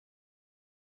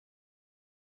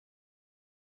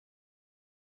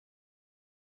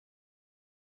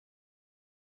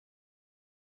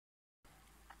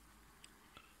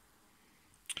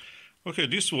Okay,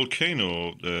 this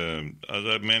volcano, as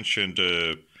I mentioned,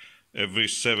 every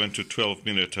 7 to 12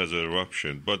 minutes has an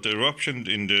eruption. But the eruption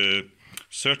in the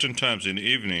certain times in the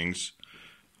evenings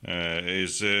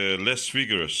is less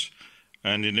vigorous.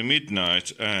 And in the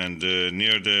midnight and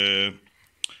near the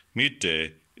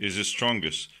midday is the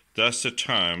strongest. That's the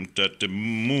time that the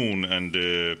moon and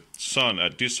the sun,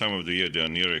 at this time of the year, they are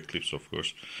near eclipse, of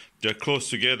course, they're close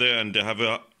together and they have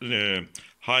a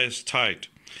highest tide.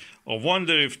 I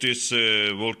wonder if this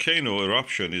volcano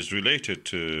eruption is related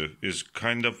to, is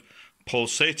kind of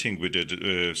pulsating with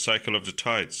the cycle of the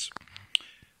tides.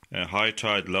 High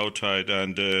tide, low tide,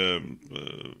 and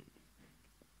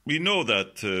we know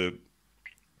that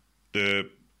the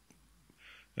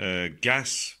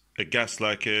gas, a gas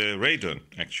like radon,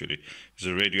 actually, is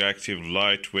a radioactive,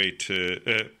 lightweight,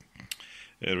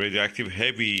 radioactive,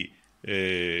 heavy,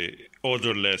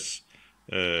 odorless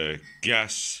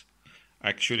gas.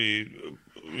 Actually,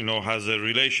 has a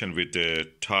relation with the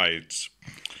tides,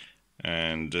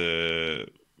 and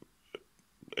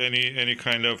any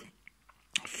kind of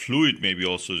fluid maybe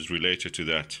also is related to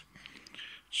that.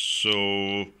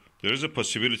 So there is a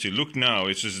possibility. Look now,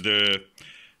 it is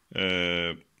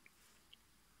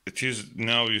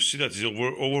now, you see that it's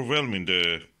overwhelming.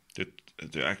 The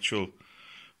actual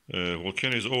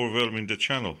volcano is overwhelming the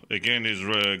channel. Again, is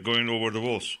going over the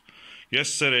walls.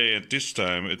 Yesterday at this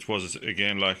time it was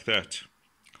again like that.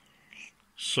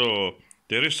 So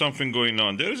there is something going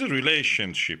on. There is a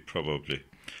relationship probably.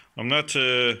 I'm not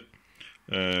a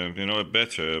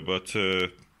bettor, but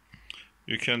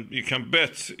you can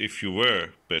bet, if you were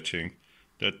betting,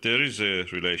 that there is a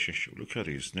relationship. Look at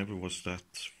it. It never was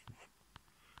that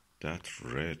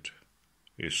red.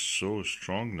 It's so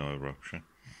strong now, eruption.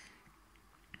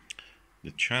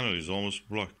 The channel is almost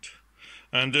blocked.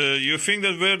 And you think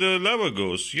that where the lava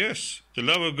goes? Yes, the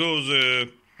lava goes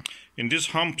in these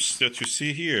humps that you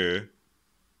see here,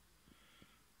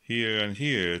 here and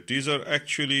here. These are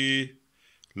actually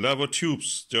lava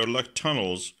tubes. They are like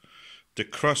tunnels. The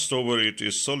crust over it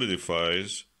is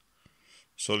solidifying,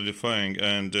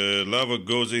 and lava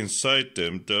goes inside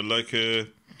them. They're like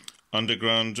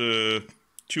underground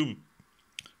tube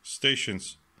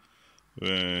stations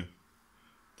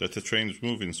that the train is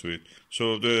moving through it.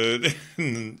 So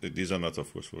these are not,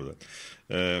 of course, for that.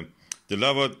 The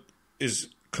lava is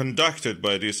conducted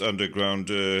by these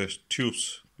underground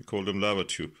tubes. We call them lava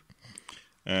tube,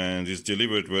 and is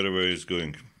delivered wherever it's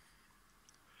going.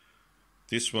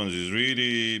 This one is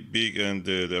really big, and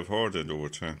they've hardened over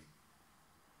time.